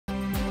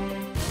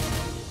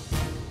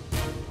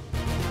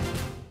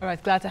All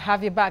right, glad to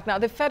have you back. Now,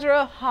 the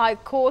Federal High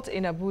Court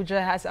in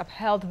Abuja has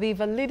upheld the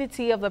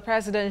validity of the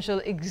Presidential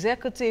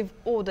Executive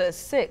Order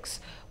 6,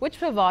 which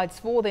provides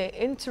for the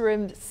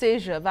interim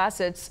seizure of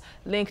assets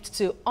linked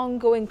to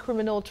ongoing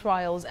criminal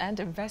trials and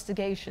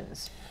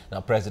investigations.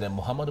 Now, President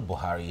Muhammadu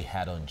Buhari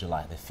had on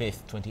July the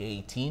 5th,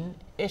 2018,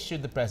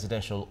 issued the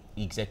Presidential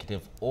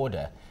Executive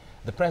Order.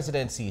 The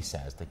presidency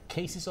says the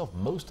cases of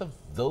most of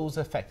those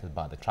affected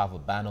by the travel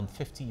ban on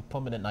 50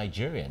 prominent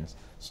Nigerians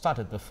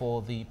started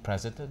before the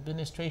present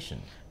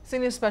administration.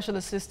 Senior Special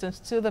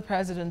Assistant to the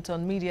President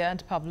on Media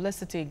and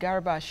Publicity,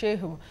 Garba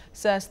Shehu,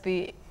 says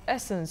the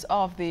essence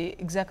of the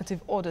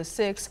Executive Order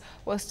 6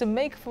 was to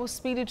make for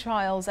speedy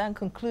trials and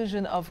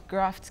conclusion of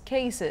graft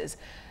cases.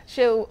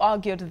 Shehu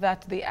argued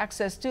that the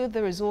access to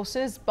the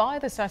resources by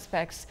the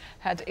suspects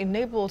had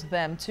enabled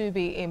them to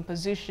be in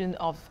position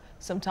of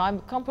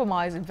sometimes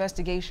compromise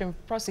investigation,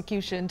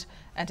 prosecution,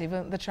 and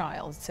even the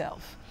trial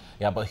itself.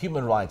 Yeah, but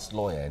human rights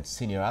lawyer and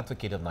senior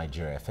advocate of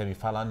Nigeria, Femi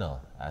Falana,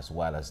 as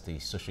well as the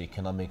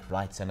Socio-Economic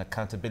Rights and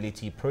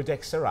Accountability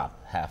Project SERAP,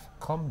 have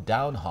come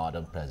down hard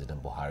on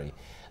President Buhari.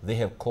 They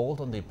have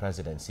called on the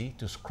presidency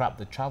to scrap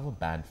the travel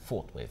ban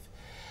forthwith,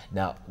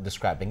 now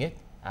describing it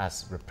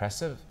as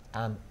repressive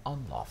and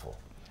unlawful.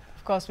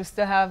 Of course, we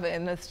still have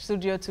in the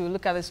studio to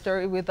look at the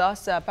story with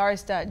us,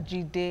 Barrister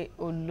Jide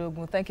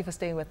Ologun. Thank you for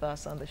staying with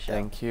us on the show.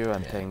 Thank you,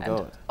 and thank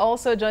God.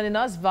 Also joining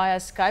us via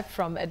Skype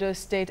from Edo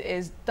State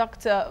is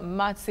Dr.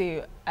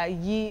 Matthew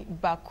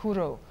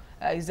Ayibakuro.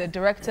 He's the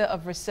Director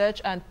of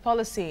Research and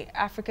Policy,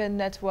 African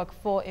Network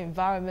for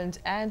Environment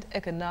and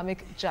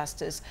Economic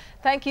Justice.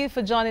 Thank you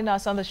for joining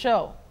us on the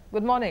show.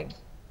 Good morning.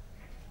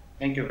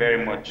 Thank you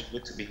very much.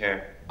 Good to be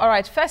here. All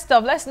right, first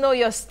off, let's know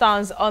your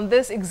stance on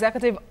this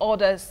Executive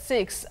Order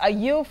 6. Are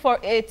you for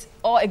it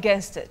or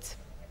against it?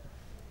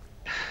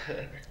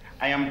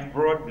 I am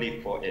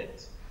broadly for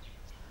it.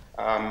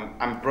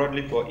 I'm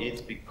broadly for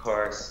it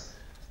because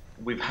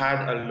we've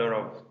had a lot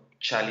of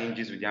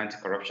challenges with the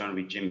anti-corruption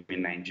regime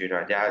in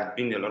Nigeria. There has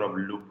been a lot of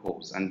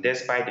loopholes, and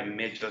despite the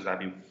measures that have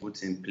been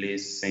put in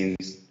place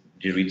since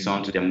the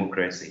return to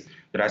democracy,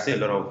 there are still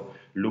a lot of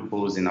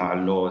loopholes in our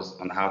laws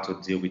on how to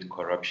deal with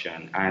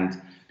corruption. And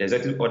the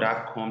executive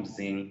order comes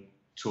in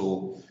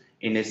to,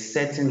 in a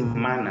certain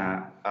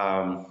manner,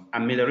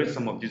 ameliorate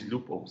some of these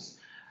loopholes.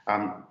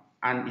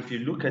 And if you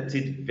look at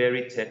it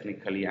very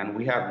technically, and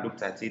we have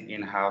looked at it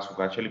in-house,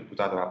 we've actually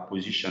put out our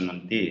position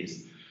on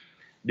this,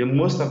 the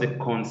most of the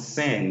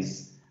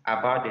concerns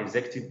about the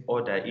executive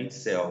order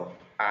itself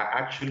are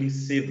actually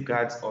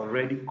safeguards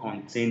already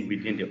contained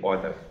within the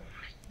order.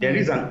 There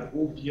is an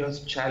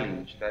obvious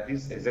challenge that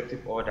this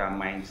executive order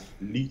might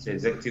lead to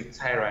executive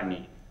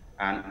tyranny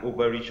and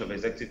overreach of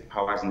executive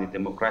powers in a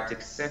democratic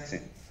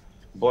setting.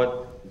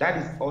 But that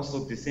is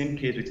also the same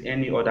case with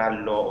any other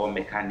law or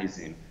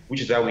mechanism, which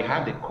is why we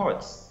have the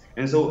courts.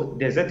 And so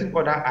the executive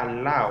order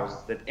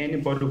allows that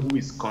anybody who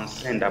is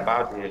concerned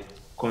about the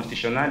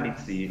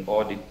constitutionality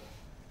or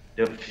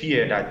the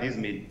fear that this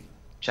may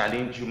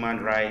challenge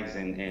human rights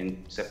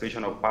and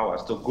separation of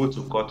powers to go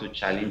to court to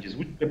challenges,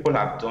 which people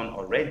have done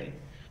already.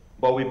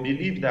 But we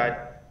believe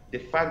that the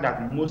fact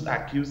that most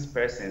accused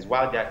persons,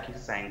 while their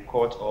cases are in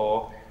court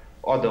or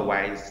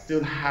otherwise,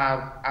 still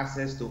have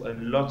access to a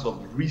lot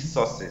of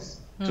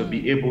resources to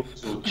be able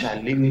to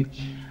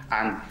challenge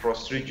and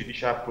frustrate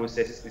judicial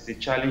processes is a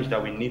challenge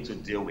that we need to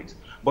deal with.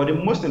 But the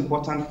most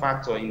important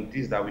factor in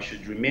this that we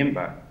should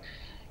remember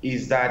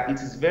is that it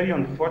is very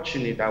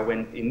unfortunate that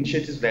when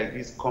initiatives like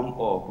this come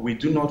up, we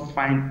do not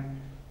find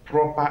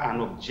proper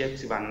and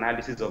objective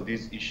analysis of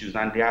these issues,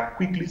 and they are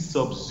quickly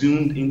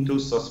subsumed into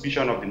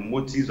suspicion of the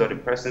motives of the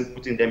person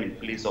putting them in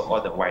place or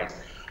otherwise.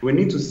 We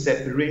need to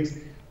separate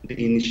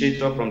the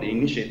initiator from the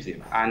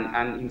initiative,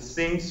 and in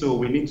saying so,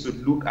 we need to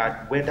look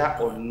at whether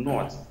or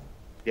not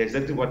the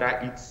executive order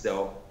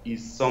itself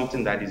is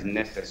something that is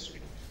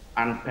necessary.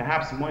 And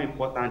perhaps more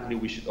importantly,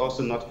 we should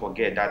also not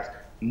forget that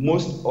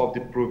most of the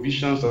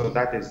provisions of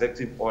that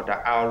executive order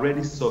are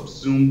already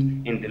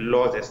subsumed in the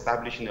laws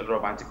establishing a lot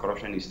of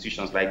anti-corruption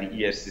institutions like the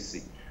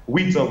E06.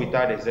 With or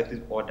without the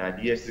executive order,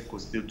 the EFCC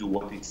could still do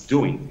what it's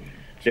doing.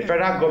 The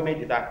federal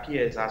government, it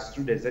appears, has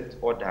through the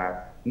executive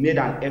order made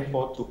an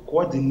effort to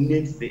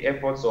coordinate the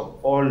efforts of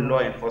all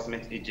law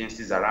enforcement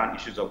agencies around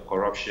issues of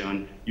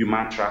corruption,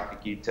 human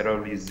trafficking,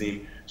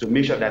 terrorism, to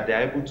make sure that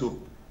they're able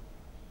to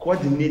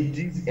coordinate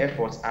these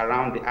efforts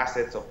around the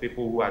assets of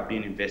people who are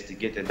being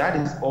investigated. That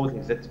is all the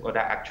executive order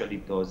actually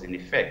does in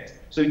effect.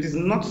 So it is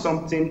not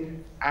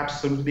something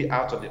absolutely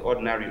out of the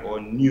ordinary or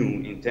new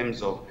in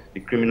terms of the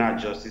criminal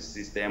justice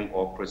system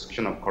or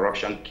prosecution of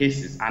corruption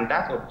cases. And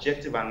that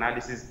objective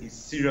analysis is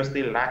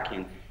seriously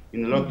lacking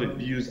in a lot of the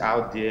views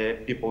out there,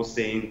 people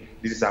saying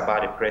this is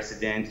about the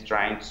president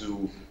trying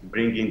to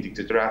bring in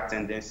dictatorial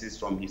tendencies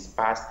from his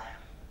past.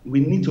 We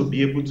need to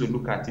be able to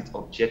look at it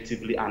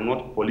objectively and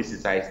not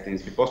politicize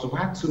things, because we've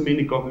had too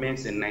many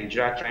governments in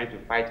Nigeria trying to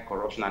fight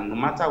corruption, and no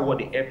matter what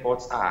the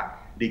efforts are,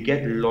 they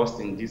get lost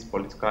in these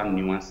political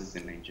nuances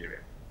in Nigeria.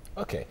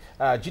 Okay,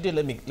 Jide,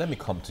 let me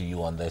come to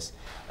you on this.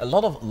 A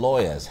lot of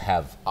lawyers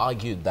have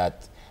argued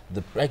that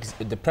the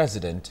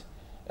president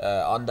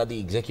under the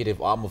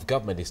executive arm of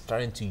government is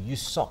trying to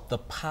usurp the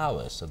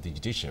powers of the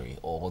judiciary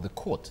or the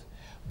court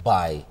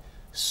by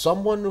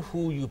someone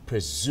who you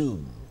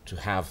presume to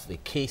have a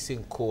case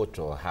in court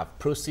or have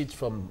proceeds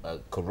from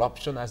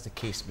corruption, as the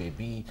case may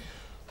be.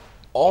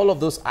 All of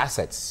those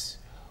assets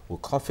will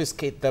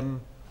confiscate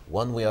them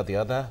one way or the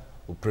other,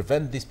 will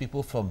prevent these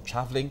people from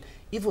traveling,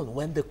 even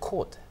when the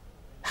court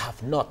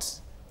have not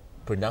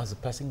pronounced the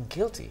person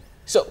guilty.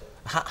 So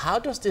how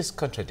does this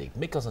contradict?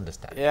 Make us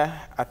understand. Yeah,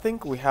 I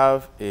think we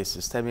have a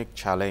systemic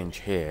challenge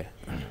here.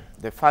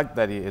 The fact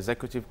that the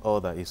executive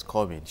order is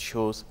coming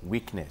shows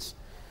weakness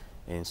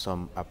in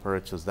some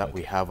apparatus that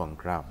we have on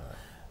ground.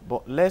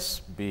 But let's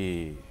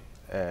be,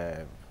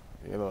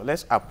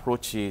 let's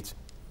approach it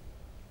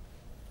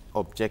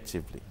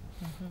objectively.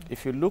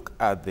 If you look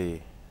at the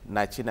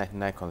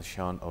 1999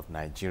 Constitution of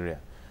Nigeria,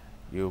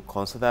 you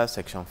consider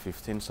Section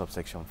 15,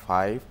 subsection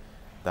 5,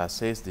 that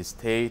says the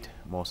state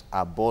must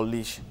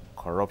abolish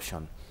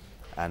corruption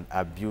and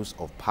abuse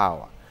of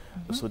power.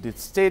 So the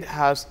state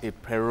has a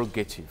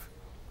prerogative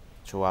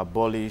to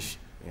abolish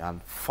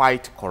and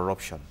fight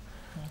corruption.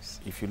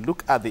 Yes. If you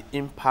look at the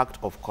impact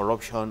of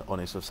corruption on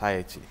a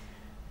society,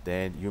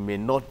 then you may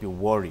not be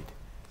worried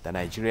that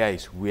Nigeria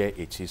is where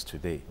it is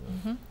today.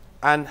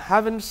 And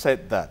having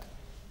said that,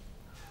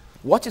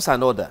 what is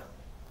an order?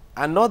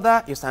 An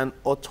order is an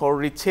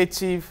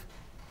authoritative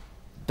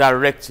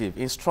directive,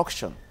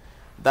 instruction,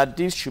 that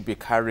this should be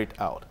carried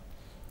out.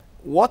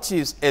 What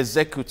is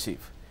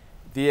executive?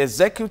 The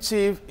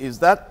executive is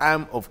that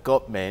arm of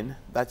government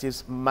that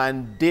is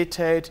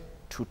mandated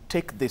to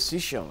take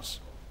decisions.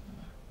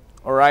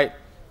 All right?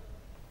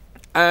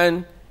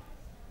 And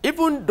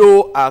even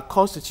though our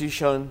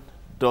constitution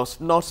does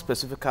not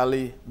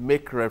specifically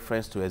make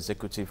reference to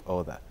executive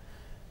order,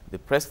 the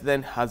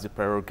president has the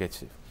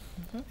prerogative.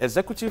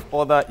 Executive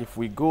order, if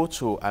we go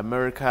to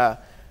America,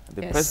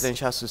 the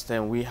presidential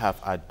system we have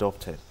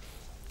adopted,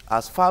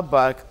 as far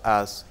back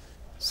as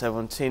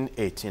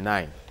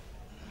 1789,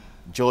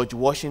 George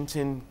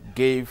Washington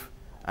gave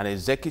an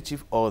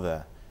executive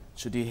order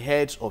to the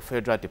heads of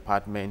federal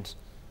departments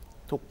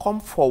to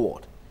come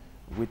forward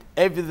with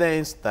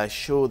evidence that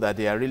show that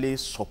they are really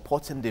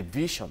supporting the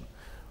vision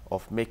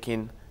of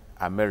making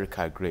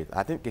America great.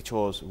 I think it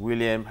was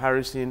William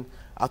Harrison,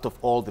 out of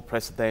all the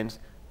presidents,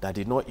 that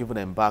did not even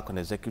embark on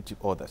executive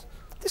orders.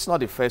 This is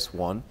not the first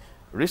one.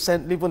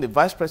 Recently, even the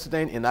vice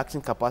president in acting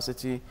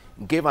capacity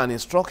gave an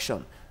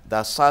instruction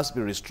that SARS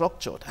be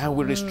restructured, and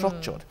we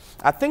restructured.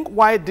 I think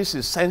why this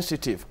is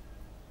sensitive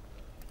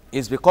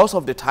is because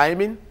of the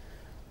timing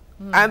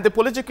and the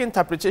political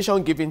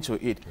interpretation given to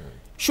it.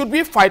 Should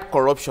we fight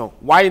corruption?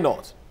 Why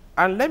not?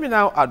 And let me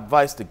now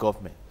advise the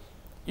government.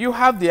 You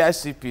have the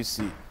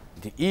ICPC,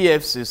 the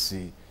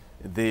EFCC,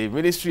 the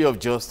Ministry of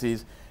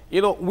Justice.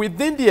 You know,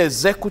 within the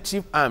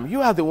executive arm,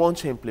 you are the one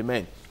to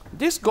implement.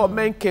 This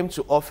government came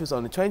to office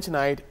on the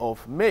 29th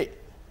of May,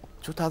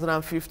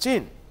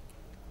 2015.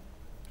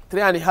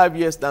 3.5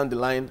 years down the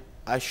line,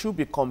 I should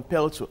be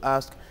compelled to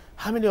ask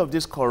how many of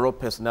these corrupt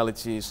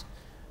personalities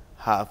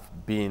have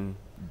been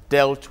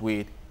dealt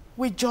with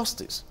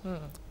justice.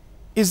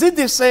 Is it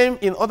the same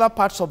in other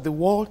parts of the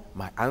world?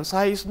 My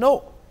answer is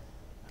no.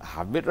 I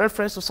have made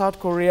reference to South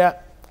Korea.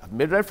 I've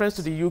made reference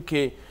to the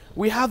UK.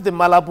 We have the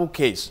Malabo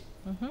case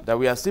that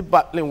we are still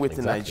battling with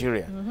in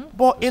Nigeria.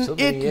 But in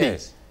Italy,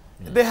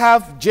 they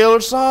have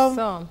jailed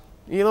some,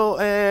 you know,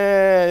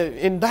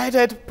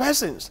 indicted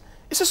persons.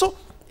 So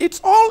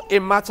it's all a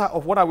matter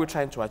of what are we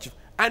trying to achieve.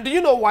 And do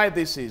you know why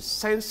this is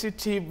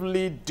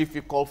sensitively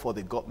difficult for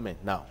the government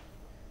now?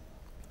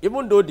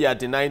 Even though they are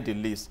denying the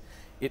list,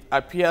 it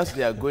appears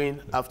they are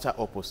going after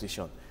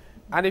opposition.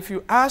 And if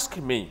you ask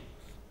me,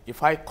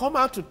 if I come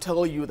out to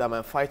tell you that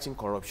I'm fighting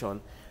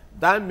corruption,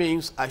 that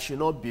means I should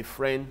not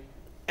befriend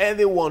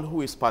anyone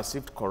who is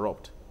perceived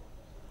corrupt.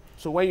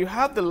 So when you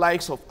have the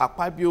likes of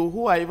Akpabio,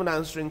 who are even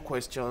answering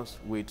questions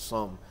with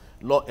some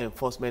law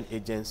enforcement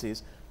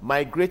agencies,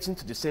 migrating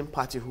to the same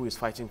party who is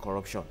fighting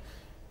corruption,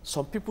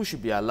 some people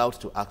should be allowed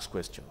to ask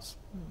questions.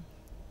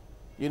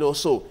 You know,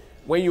 so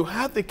when you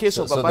have the case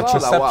of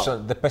Babatunde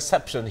Lawal, the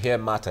perception here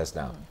matters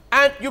now.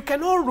 And you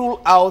cannot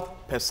rule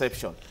out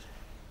perception.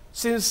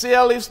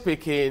 Sincerely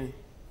speaking,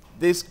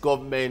 this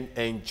government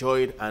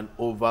enjoyed an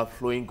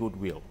overflowing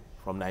goodwill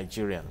from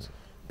Nigerians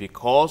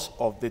because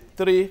of the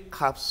 3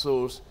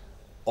 capsules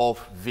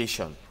of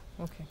vision.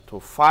 To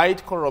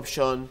fight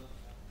corruption,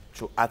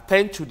 to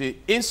attend to the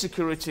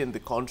insecurity in the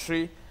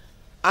country,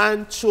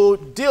 and to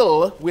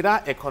deal with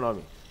our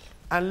economy.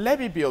 And let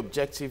me be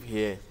objective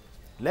here.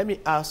 Let me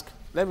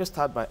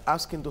start by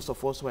asking those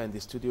of us who are in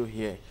the studio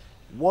here,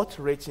 what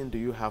rating do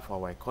you have for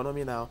our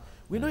economy now?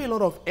 We know a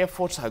lot of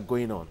efforts are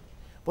going on.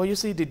 But you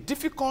see, the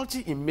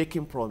difficulty in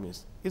making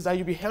promise is that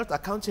you be held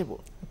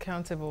accountable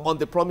on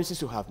the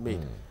promises you have made.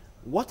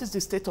 What is the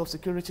state of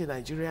security in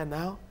Nigeria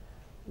now?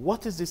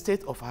 What is the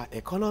state of our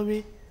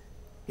economy?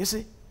 You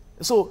see?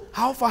 So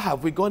how far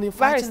have we gone in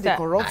fighting the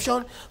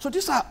corruption? So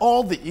these are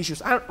all the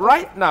issues. And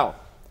right now,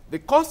 the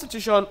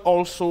Constitution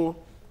also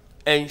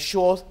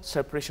ensures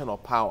separation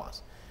of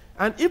powers.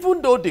 And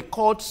even though the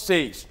court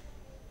says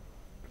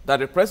that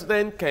the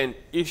president can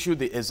issue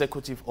the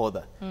executive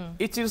order,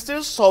 it is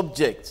still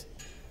subject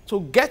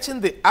to getting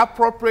the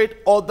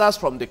appropriate orders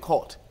from the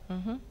court.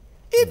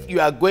 If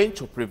you are going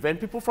to prevent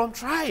people from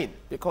trying,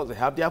 because they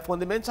have their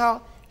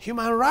fundamental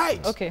human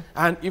rights. Okay.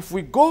 And if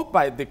we go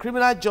by the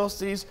criminal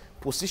justice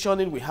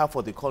positioning we have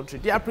for the country,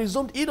 they are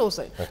presumed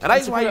innocent. Okay. And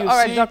that is why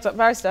you see Dr.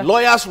 Barrister,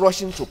 lawyers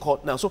rushing to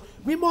court now. So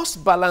we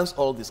must balance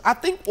all this. I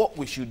think what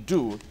we should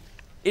do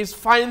is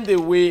find a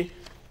way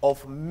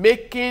of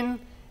making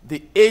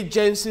the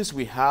agencies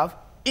we have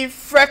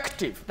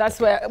effective. That's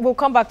where we'll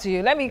come back to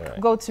you. Let me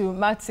go to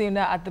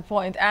Martina at the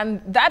point.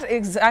 And that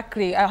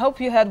exactly, I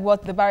hope you heard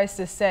what the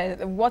barrister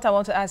said. What I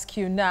want to ask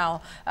you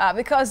now,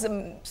 because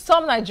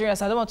some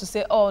Nigerians, I don't want to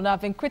say, oh, now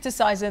I've been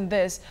criticizing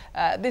this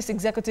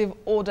Executive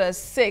Order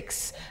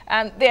 6,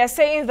 and they are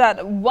saying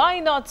that why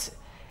not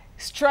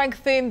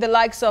strengthen the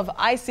likes of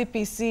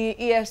ICPC,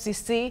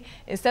 EFCC,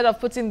 instead of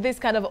putting this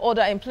kind of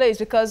order in place?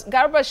 Because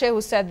Garba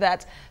Shehu said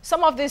that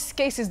some of these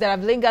cases that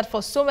have lingered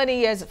for so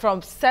many years,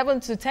 from 7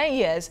 to 10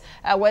 years,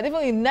 were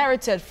even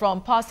inherited from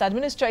past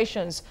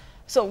administrations.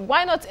 So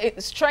why not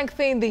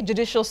strengthen the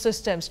judicial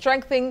system,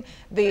 strengthen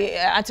the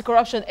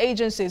anti-corruption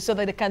agencies so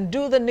that they can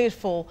do the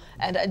needful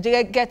and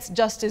get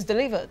justice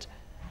delivered?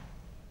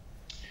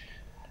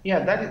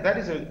 Yeah, that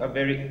is a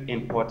very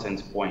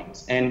important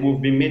point. And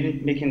we've been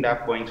making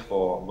that point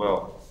for,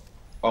 well,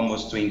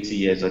 almost 20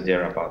 years or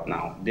thereabout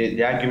now.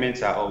 The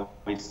arguments are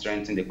always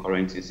strengthen the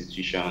current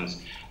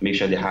institutions, make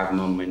sure they have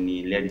more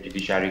money, let the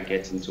judiciary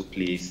get into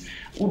place.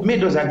 We've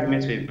made those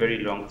arguments for a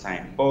very long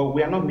time, but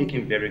we are not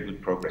making very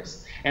good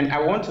progress. And I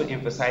want to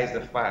emphasize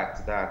the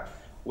fact that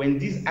when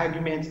these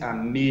arguments are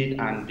made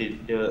and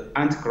the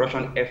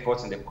anti-corruption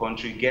efforts in the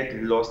country get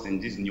lost in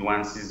these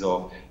nuances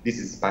of this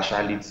is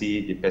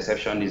partiality, the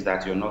perception is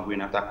that you're not going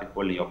after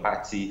people in your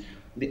party,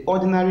 the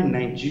ordinary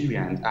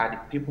Nigerians are the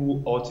people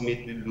who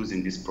ultimately lose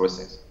in this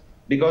process.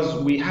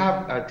 Because we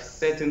have a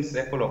certain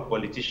circle of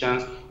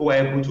politicians who are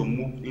able to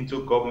move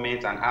into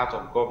government and out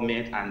of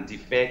government and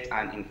defect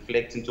and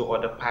inflect into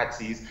other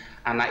parties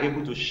and are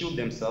able to shield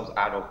themselves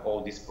out of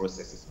all these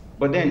processes.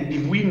 But then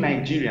if we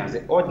Nigerians,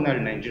 the ordinary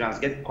Nigerians,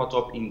 get caught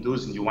up in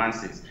those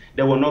nuances,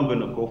 then we're not going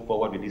to go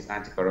forward with these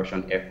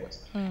anti-corruption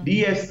efforts.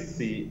 The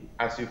EFCC,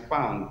 as you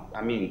found,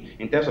 I mean,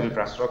 in terms of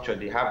infrastructure,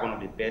 they have one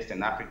of the best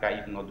in Africa,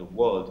 if not the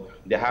world.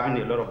 They're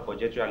having a lot of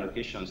budgetary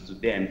allocations to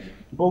them.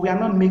 But we are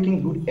not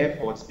making good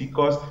efforts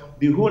because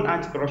the whole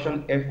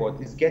anti-corruption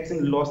effort is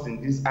getting lost in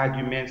these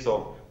arguments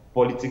of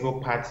political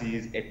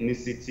parties,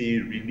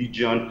 ethnicity,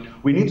 religion.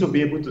 We need to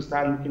be able to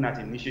start looking at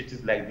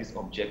initiatives like this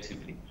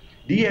objectively.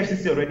 The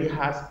EFCC already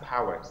has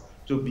powers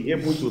to be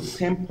able to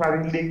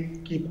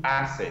temporarily keep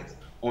assets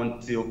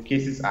until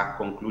cases are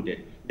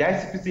concluded. The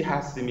ICPC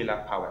has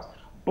similar powers.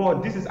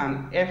 But this is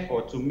an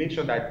effort to make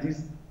sure that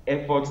these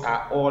efforts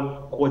are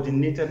all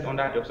coordinated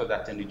under the Office of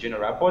the Attorney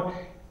General. But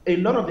a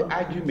lot of the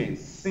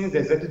arguments since the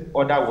executive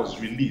order was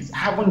released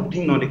haven't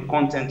been on the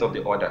content of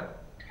the order.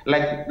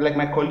 Like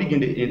my colleague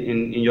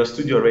in your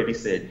studio already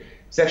said,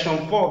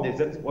 Section 4 of the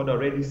executive order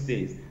already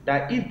says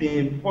that if the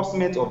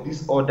enforcement of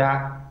this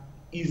order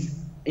is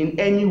in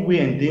any way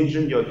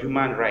endangering your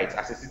human rights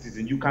as a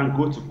citizen, you can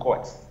go to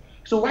court.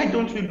 So why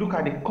don't we look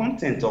at the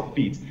content of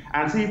it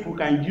and see if we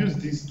can use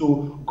this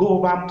to go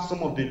over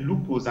some of the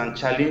loopholes and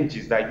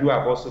challenges that you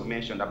have also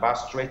mentioned about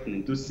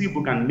strengthening, to see if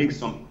we can make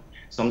some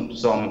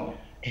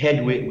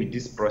headway with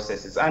these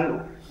processes.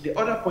 And the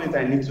other point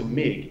I need to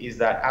make is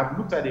that I've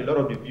looked at a lot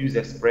of the views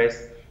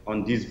expressed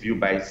on this view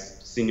by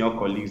senior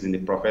colleagues in the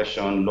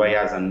profession,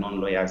 lawyers and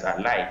non-lawyers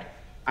alike,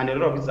 and a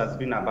lot of this has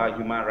been about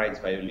human rights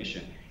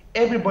violation.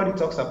 Everybody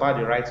talks about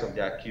the rights of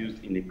the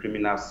accused in the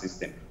criminal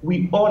system.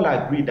 We all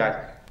agree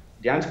that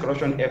the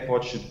anti-corruption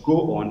effort should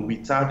go on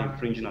without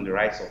infringing on the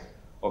rights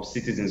of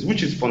citizens,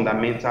 which is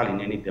fundamental in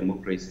any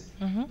democracy.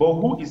 But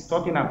who is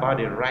talking about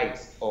the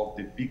rights of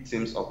the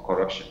victims of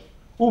corruption?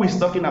 Who is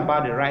talking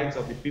about the rights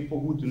of the people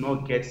who do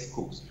not get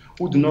schools,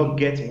 who do not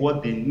get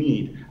what they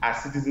need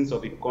as citizens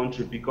of the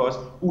country because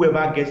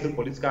whoever gets the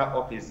political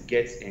office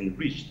gets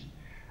enriched?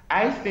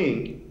 I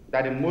think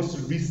that the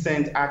most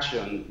recent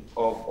action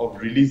of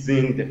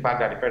releasing the fact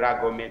that the federal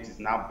government is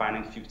now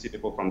banning 50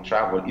 people from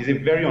travel is a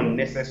very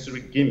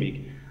unnecessary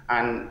gimmick,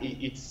 and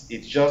it's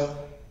just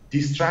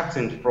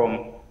distracting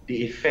from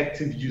the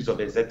effective use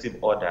of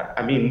executive order.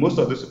 I mean, most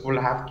of those people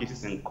have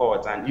cases in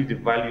court, and if the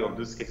value of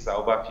those cases are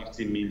over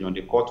 50 million,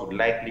 the court would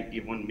likely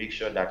even make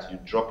sure that you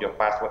drop your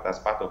passport as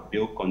part of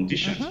bail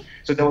conditions.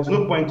 So there was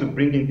no point to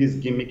bringing this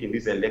gimmick in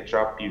this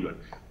electoral period.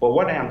 But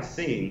what I am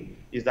saying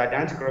is that the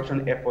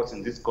anti-corruption efforts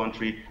in this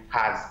country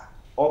has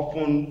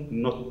often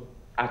not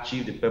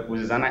achieved the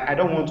purposes. And I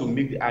don't want to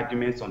make the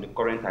arguments on the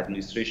current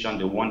administration,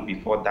 the one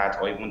before that,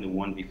 or even the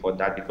one before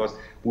that, because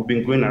we've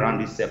been going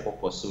around this circle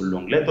for so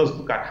long. Let us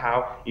look at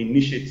how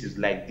initiatives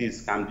like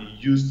this can be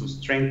used to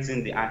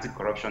strengthen the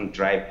anti-corruption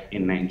drive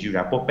in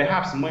Nigeria. But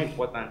perhaps more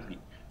importantly,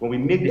 when we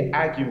make the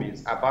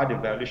arguments about the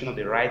violation of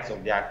the rights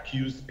of the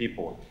accused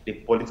people, the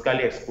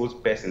politically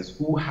exposed persons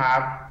who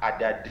have at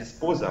their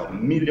disposal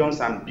millions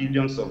and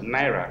billions of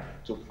naira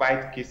to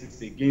fight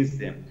cases against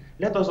them,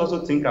 let us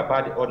also think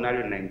about the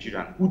ordinary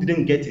Nigerian who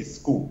didn't get his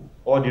school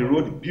or the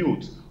road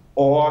built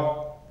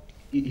or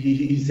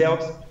his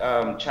health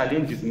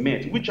challenges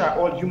met, which are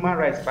all human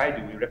rights, by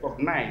the way,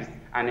 recognized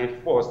and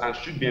enforced and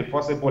should be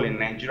enforceable in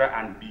Nigeria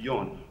and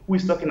beyond. Who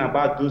is talking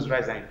about those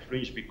rights are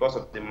infringed because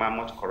of the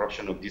mammoth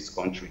corruption of this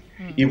country?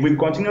 If we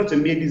continue to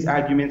make these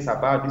arguments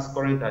about this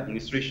current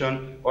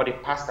administration or the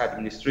past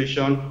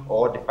administration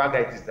or the fact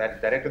that it is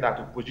directed at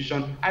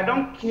opposition, I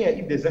don't care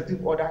if the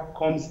executive order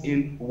comes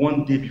in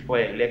one day before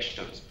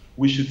elections.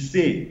 We should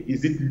say,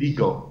 is it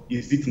legal?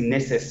 Is it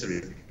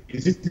necessary?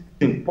 Is it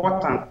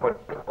important for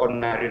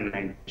ordinary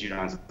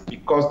Nigerians?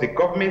 Because the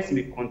governments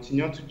may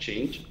continue to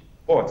change,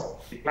 but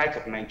the plight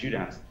of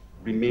Nigerians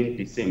remain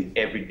the same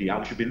every day. And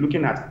we should be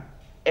looking at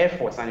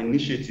efforts and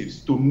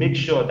initiatives to make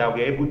sure that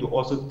we are able to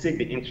also take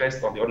the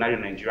interest of the ordinary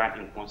Nigerian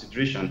in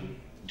consideration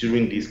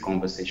during these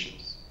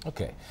conversations.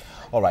 Okay.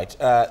 All right.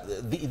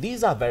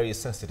 These are very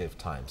sensitive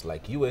times.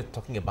 Like you were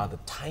talking about the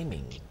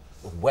timing,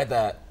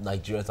 whether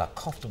Nigerians are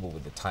comfortable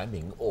with the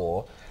timing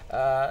or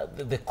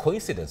the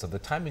coincidence of the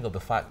timing of the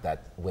fact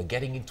that we're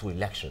getting into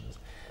elections.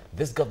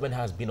 This government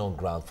has been on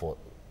ground for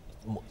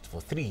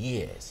 3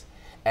 years.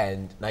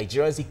 And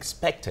Nigerians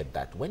expected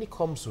that when it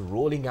comes to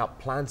rolling out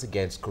plans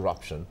against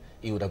corruption,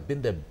 it would have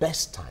been the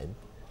best time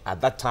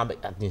at that time,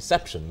 at the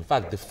inception. In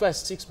fact, the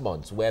first 6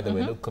 months where there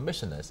were no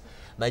commissioners,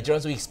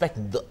 Nigerians were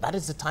expecting that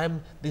is the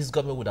time this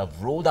government would have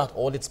rolled out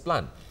all its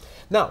plan.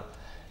 Now,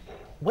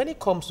 when it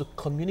comes to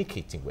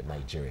communicating with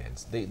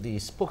Nigerians, the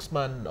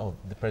spokesman, or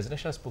the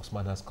presidential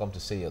spokesman, has come to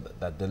say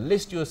that the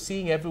list you're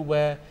seeing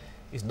everywhere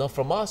is not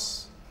from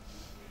us.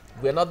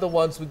 We're not the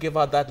ones who give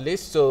out that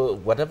list. So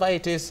whatever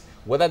it is,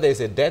 whether there's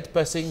a dead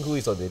person who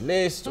is on the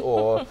list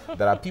or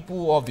there are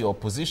people of the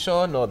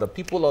opposition or the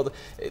people of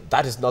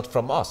that is not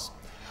from us.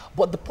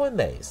 But the point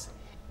there is,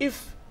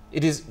 if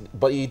it is,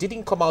 but he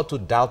didn't come out to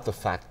doubt the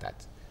fact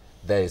that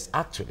there is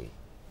actually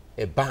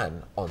a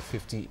ban on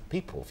 50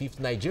 people,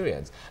 50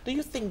 Nigerians. Do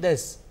you think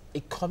there's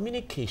a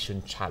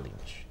communication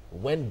challenge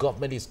when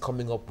government is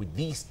coming up with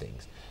these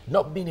things,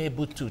 not being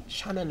able to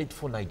channel it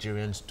for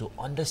Nigerians to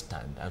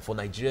understand and for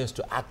Nigerians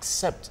to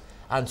accept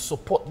and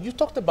support? You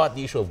talked about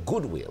the issue of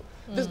goodwill.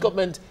 This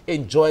government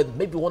enjoyed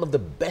maybe one of the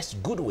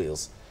best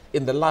goodwills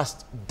in the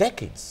last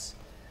decades.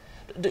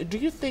 Do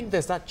you think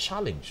there's that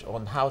challenge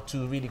on how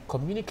to really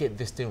communicate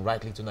this thing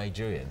rightly to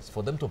Nigerians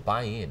for them to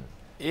buy in?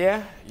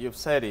 Yeah, you've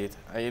said it.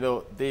 And, you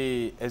know,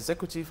 the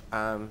executive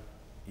arm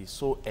is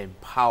so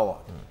empowered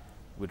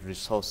with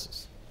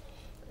resources.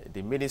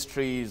 The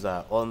ministries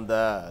are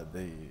under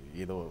the,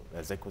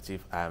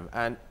 executive arm.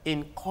 And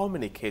in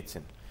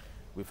communicating,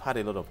 we've had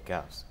a lot of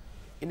gaps.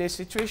 In a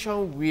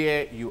situation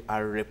where you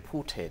are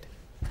reputed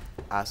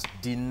as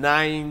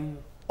denying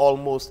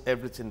almost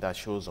everything that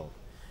shows up,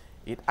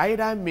 it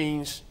either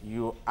means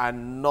you are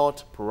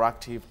not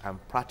proactive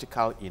and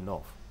practical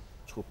enough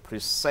to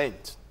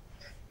present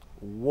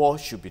what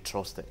should be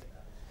trusted,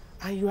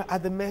 and you are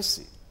at the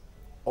mercy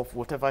of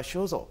whatever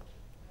shows up.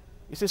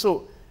 You see,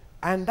 so,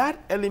 and that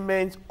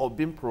element of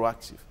being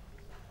proactive,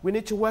 we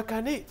need to work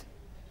on it.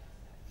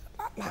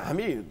 I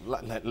mean,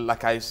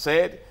 like I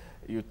said,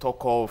 you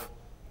talk of,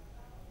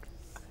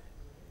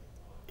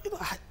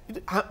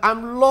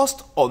 I'm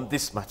lost on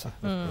this matter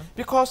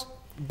because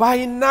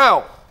by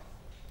now,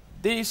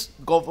 this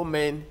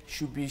government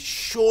should be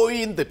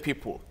showing the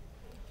people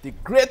the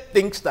great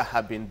things that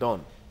have been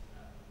done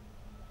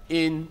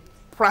in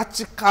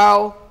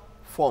practical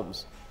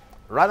forms,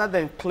 rather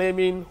than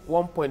claiming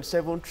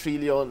 1.7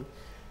 trillion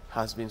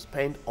has been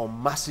spent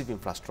on massive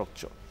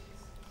infrastructure.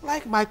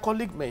 Like my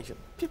colleague mentioned,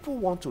 people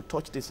want to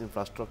touch this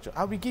infrastructure.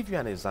 I will give you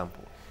an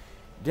example.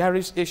 There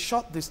is a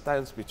short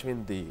distance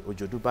between the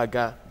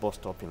Ojodubaga bus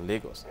stop in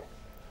Lagos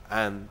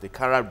and the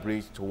Kara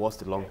Bridge towards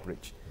the Long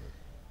Bridge.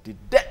 The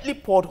deadly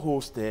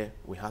potholes there,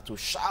 we had to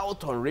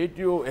shout on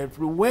radio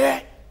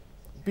everywhere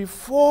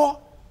before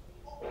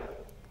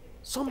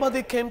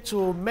somebody came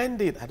to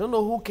mend it. I don't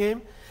know who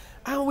came.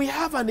 And we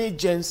have an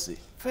agency,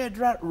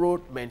 Federal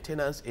Road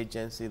Maintenance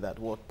Agency, that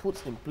was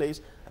put in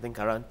place, I think,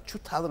 around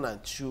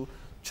 2002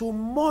 to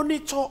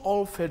monitor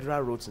all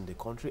federal roads in the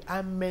country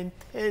and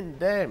maintain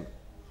them.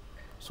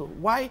 So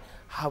why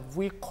have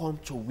we come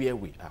to where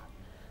we are?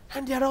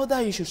 And there are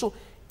other issues. So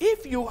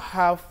if you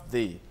have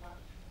the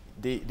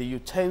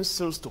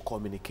utensils to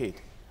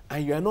communicate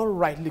and you are not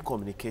rightly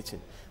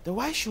communicating, then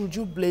why should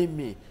you blame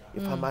me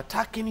if I'm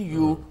attacking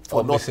you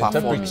for not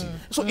performing?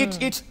 So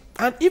it's,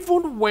 and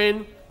even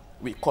when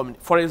we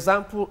communicate, for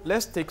example,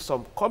 let's take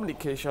some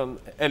communication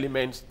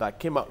elements that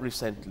came out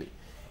recently.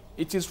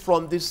 It is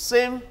from the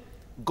same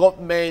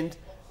government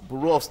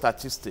Bureau of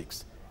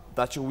Statistics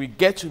that you will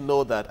get to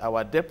know that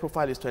our debt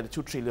profile is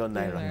 22 trillion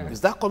naira.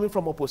 Is that coming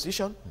from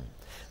opposition?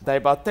 That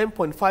about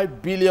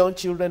 10.5 billion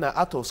children are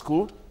out of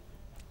school.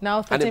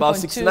 Now, and about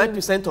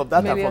 69% of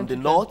that are from the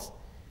north.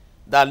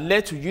 That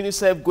led to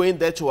UNICEF going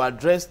there to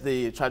address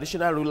the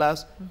traditional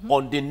rulers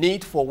on the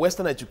need for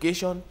Western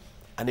education,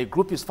 and a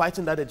group is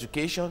fighting that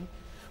education.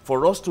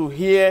 For us to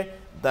hear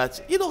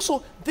that,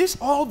 so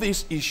all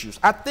these issues,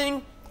 I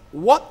think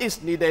what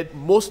is needed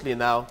mostly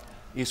now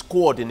is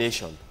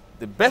coordination.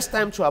 The best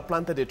time to have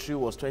planted a tree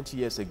was 20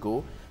 years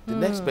ago. The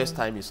next best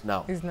time is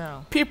now.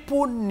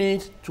 People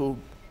need to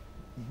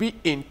be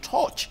in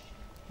touch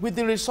with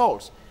the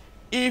results.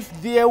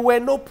 If there were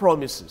no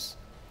promises,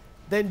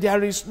 then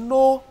there is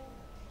no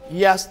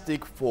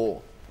yardstick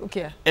for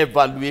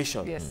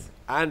evaluation. Yes.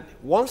 And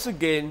once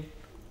again,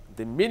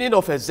 the meaning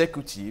of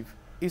executive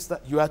is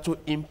that you are to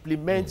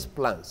implement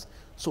plans.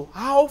 So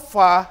how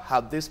far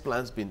have these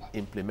plans been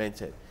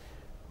implemented?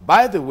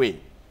 By the way,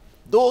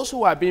 those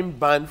who are being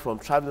banned from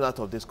traveling out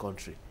of this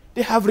country,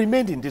 they have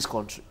remained in this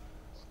country.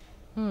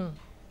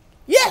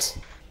 Yes,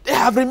 they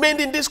have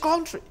remained in this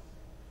country.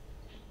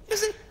 You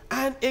see,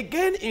 and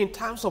again, in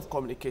terms of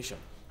communication,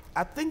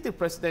 I think the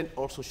president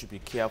also should be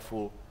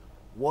careful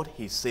what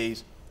he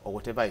says or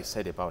whatever he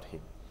said about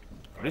him.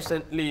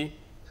 Recently,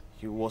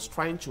 he was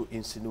trying to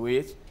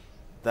insinuate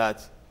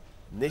that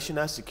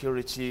national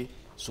security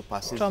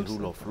supersedes the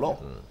rule of law.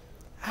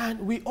 And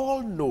we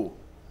all know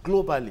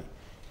globally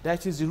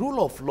that it is the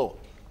rule of law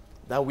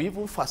that will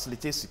even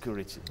facilitate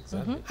security.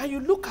 And you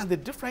look at the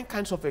different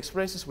kinds of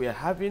experiences we are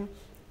having,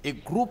 a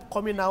group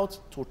coming out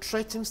to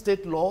threaten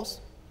state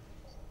laws,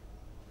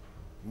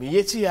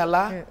 Miyetti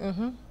Allah,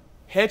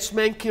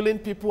 headsmen killing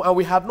people, and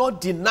we have not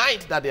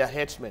denied that they are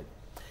headsmen.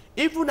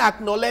 Even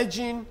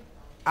acknowledging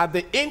at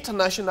the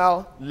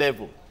international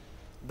level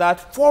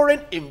that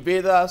foreign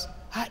invaders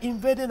are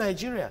invading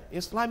Nigeria,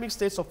 Islamic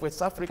states of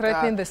West Africa,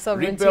 threatening the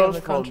sovereignty rebels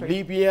of the from country.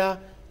 Libya.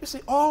 You see,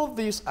 all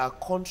these are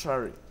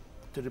contrary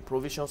to the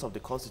provisions of the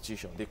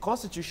Constitution. The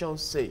Constitution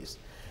says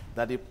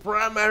that the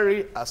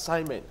primary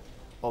assignment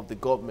of the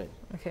government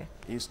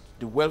is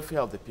the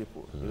welfare of the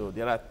people. You know,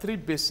 there are three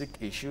basic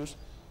issues: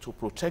 to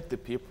protect the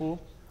people,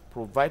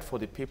 provide for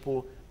the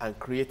people, and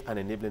create an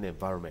enabling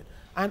environment.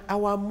 And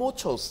our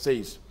motto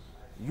says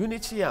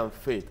unity and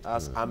faith,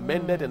 as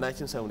amended in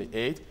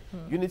 1978,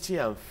 unity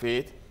and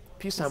faith,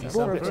 peace and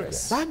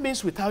progress. That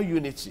means without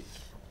unity,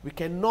 we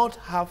cannot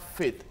have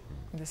faith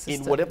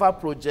in whatever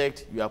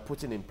project you are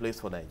putting in place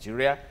for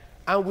Nigeria,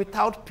 and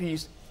without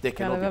peace, there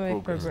cannot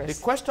be progress.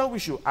 The question we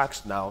should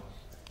ask now,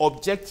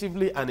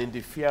 objectively and in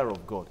the fear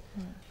of God,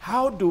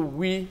 how do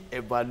we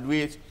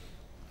evaluate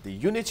the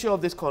unity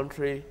of this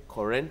country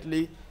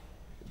currently,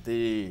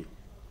 and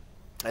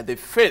the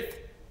faith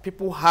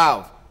people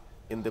have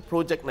in the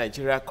project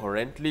Nigeria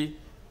currently,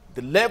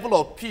 the level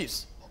of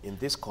peace in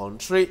this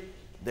country?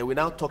 Then we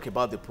now talk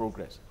about the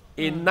progress.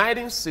 In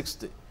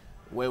 1960,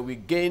 when we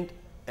gained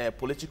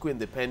political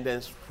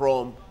independence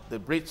from the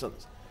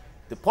Britons,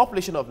 the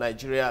population of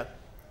Nigeria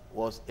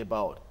was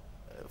about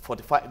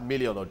 45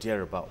 million or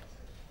thereabout.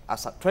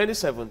 As of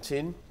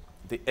 2017,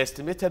 the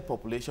estimated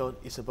population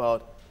is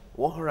about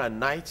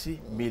 190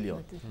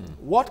 million.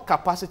 What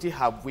capacity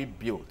have we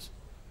built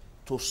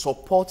to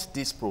support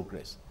this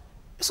progress?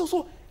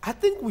 So I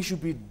think we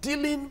should be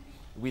dealing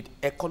with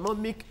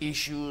economic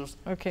issues,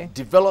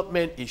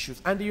 development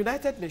issues, and the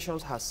United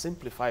Nations has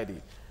simplified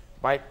it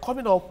by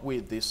coming up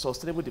with the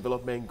Sustainable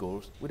Development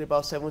Goals with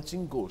about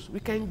 17 goals. We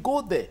can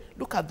go there,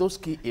 look at those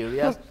key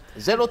areas: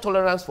 zero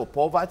tolerance for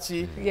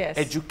poverty,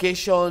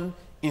 education,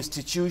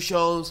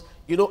 institutions,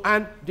 you know,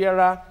 and there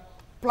are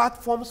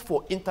platforms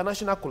for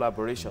international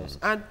collaborations.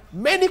 And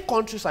many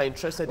countries are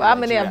interested in Nigeria.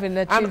 Many have been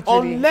achieved, and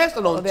unless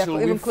and until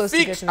we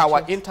fix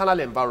our internal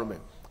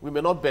environment, we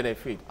may not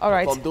benefit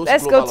from those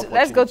global opportunities.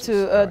 Let's go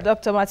to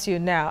Dr. Matthew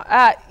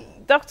now.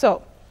 Doctor,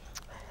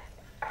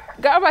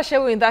 Garba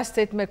Shehu, in that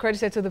statement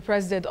credited to the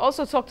president,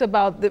 also talked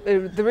about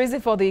the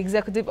reason for the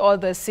executive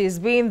order 6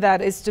 being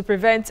that it's to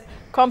prevent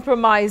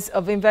compromise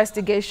of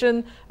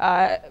investigation,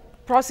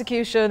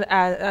 prosecution,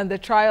 and the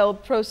trial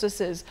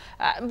processes.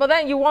 But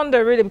then you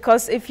wonder, really,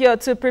 because if you're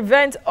to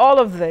prevent all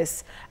of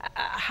this,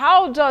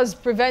 how does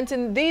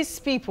preventing these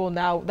people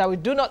now that we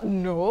do not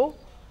know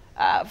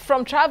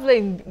from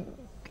traveling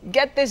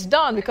get this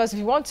done? Because if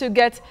you want to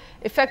get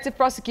effective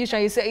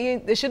prosecution, you say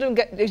they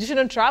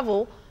shouldn't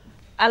travel.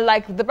 And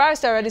like the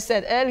barrister already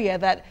said earlier,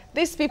 that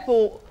these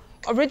people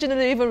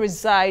originally even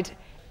reside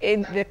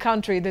in the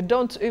country. They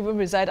don't even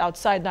reside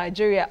outside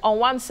Nigeria on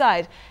one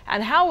side.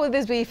 And how will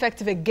this be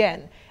effective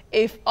again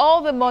if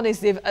all the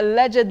monies they've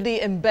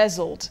allegedly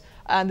embezzled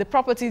and the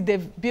property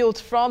they've built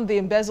from the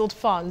embezzled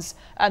funds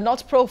are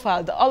not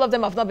profiled, all of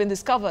them have not been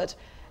discovered?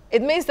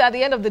 It means that at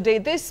the end of the day,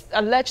 these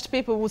alleged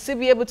people will still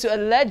be able to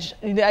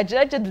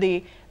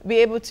allegedly be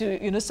able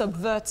to,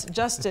 subvert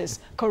justice,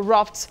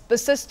 corrupt the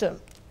system.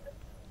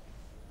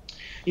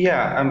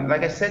 Yeah,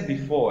 like I said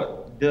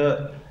before,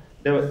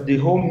 the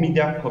whole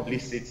media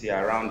publicity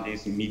around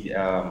this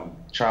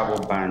travel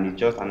ban is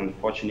just an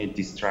unfortunate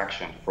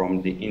distraction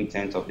from the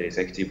intent of the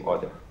executive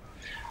order.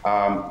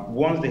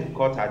 Once the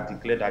court had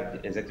declared that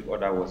the executive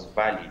order was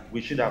valid, we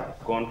should have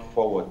gone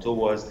forward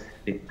towards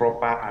the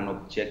proper and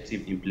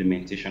objective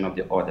implementation of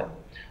the order.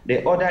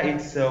 The order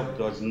itself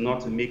does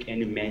not make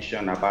any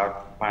mention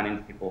about banning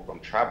people from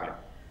traveling.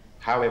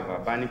 However,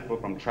 banning people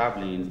from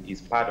traveling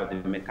is part of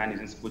the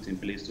mechanisms put in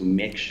place to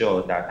make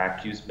sure that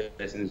accused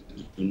persons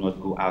do not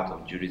go out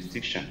of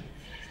jurisdiction.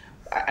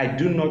 I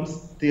do not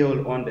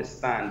still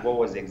understand what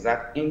was the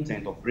exact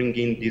intent of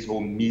bringing this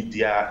whole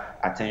media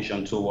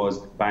attention towards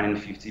banning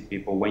 50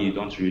 people when you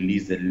don't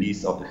release the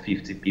list of the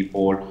 50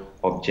 people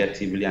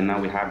objectively, and now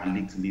we have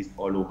leaked lists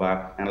all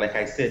over. And like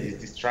I said,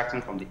 it's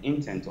distracting from the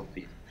intent of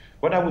it.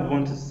 What I would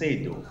want to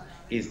say, though,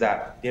 is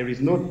that there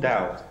is no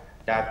doubt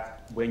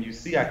that when you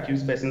see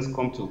accused persons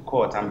come to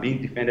court and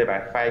being defended by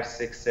 5,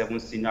 6, 7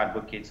 senior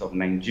advocates of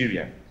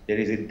Nigeria, there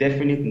is a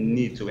definite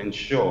need to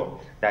ensure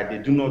that they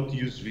do not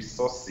use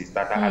resources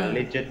that are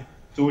alleged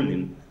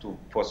stolen to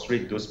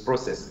frustrate those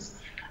processes.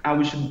 And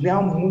we should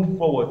now move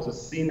forward to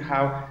seeing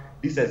how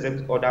this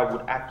executive order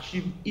would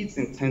achieve its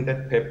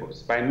intended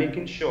purpose by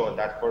making sure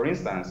that, for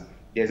instance,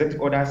 the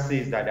executive order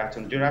says that the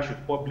Attorney General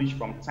should publish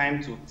from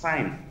time to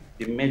time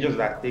the measures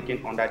that are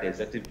taken under the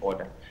executive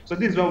order. So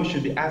this is what we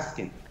should be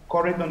asking.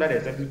 Current under the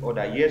executive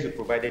order, yes, you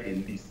provided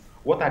a list.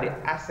 What are the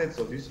assets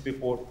of these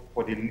people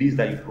for the list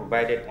that you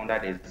provided under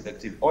the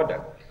executive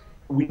order?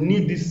 We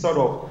need this sort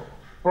of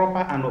proper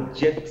and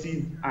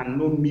objective and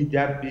no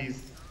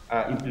media-based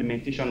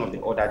implementation of the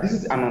order. This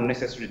is an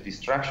unnecessary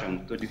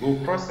distraction to the whole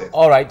process.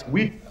 All right.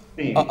 We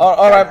think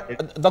all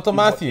right, Dr.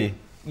 Matthew.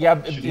 Yeah,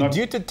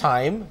 due to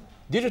time,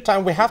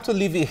 we have to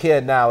leave it here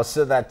now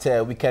so that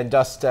we can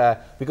just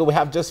because we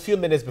have just a few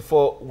minutes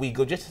before we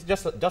go.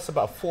 Just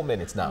about 4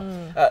 minutes now.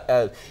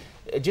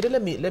 Jide,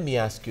 let me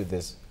ask you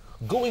this.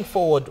 Going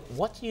forward,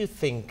 what do you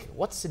think?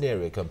 What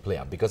scenario can play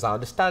out? Because I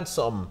understand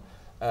some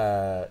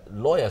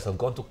lawyers have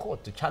gone to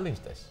court to challenge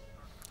this.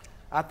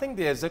 I think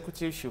the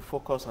executive should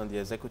focus on the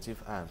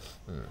executive arm.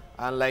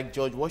 And like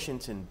George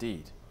Washington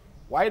did,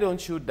 why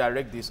don't you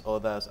direct these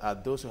orders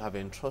at those who have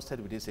entrusted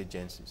with these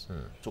agencies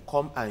to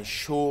come and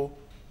show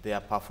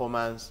their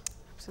performance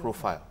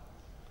profile?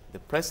 The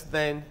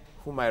president,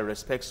 whom I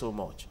respect so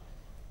much,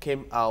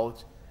 came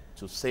out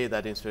to say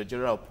that the Inspector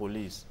General of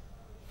Police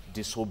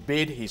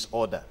disobeyed his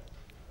order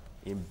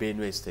in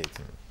Benue State,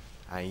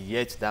 and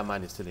yet that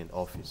man is still in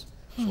office.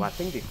 So I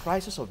think the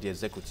crisis of the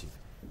executive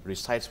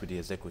resides with the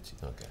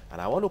executive. Okay.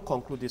 And I want to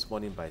conclude this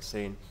morning by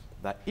saying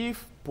that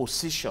if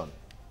position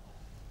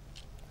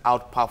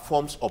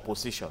outperforms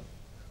opposition,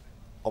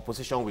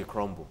 opposition will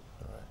crumble.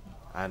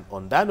 Right. And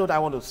on that note, I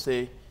want to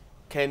say,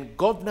 can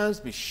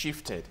governance be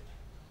shifted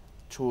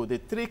to the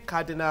 3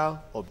 cardinal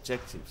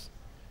objectives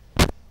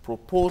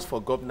proposed for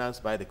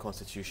governance by the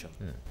Constitution?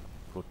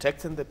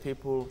 Protecting the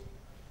people,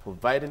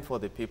 providing for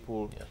the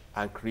people,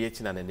 and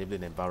creating an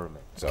enabling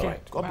environment. Okay.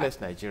 Right. God bless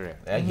Nigeria.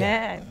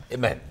 Amen.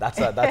 Amen. That's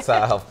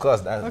of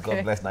course, God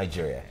bless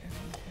Nigeria.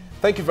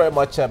 Thank you very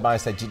much,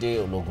 Barrister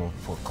Jide Ologun,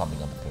 for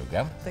coming on the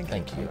program.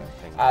 Thank you.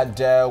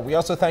 And we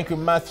also thank you,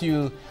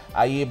 Matthew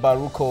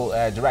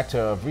Ayebaruko, Director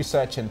of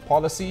Research and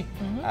Policy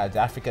at the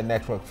African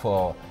Network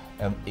for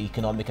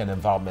Economic and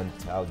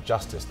Environmental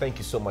Justice. Thank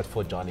you so much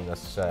for joining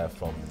us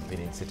from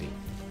Benin City.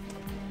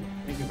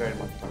 Thank you very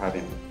much for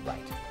having me. Right.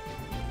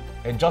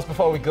 And just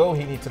before we go,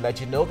 we need to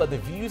let you know that the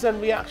views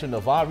and reaction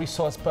of our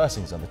resource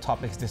persons on the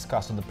topics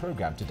discussed on the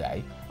program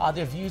today are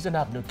their views and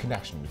have no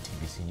connection with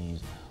TVC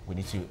News. We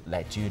need to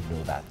let you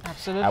know that.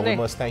 Absolutely. And we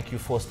must thank you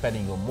for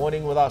spending your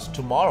morning with us.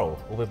 Tomorrow,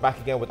 we'll be back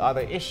again with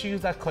other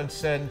issues that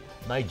concern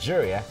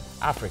Nigeria,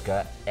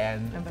 Africa,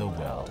 and the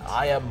world.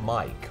 I am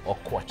Mike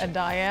Okwachi. And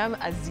I am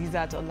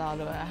Azizat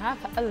Olalo.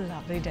 Have a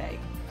lovely day.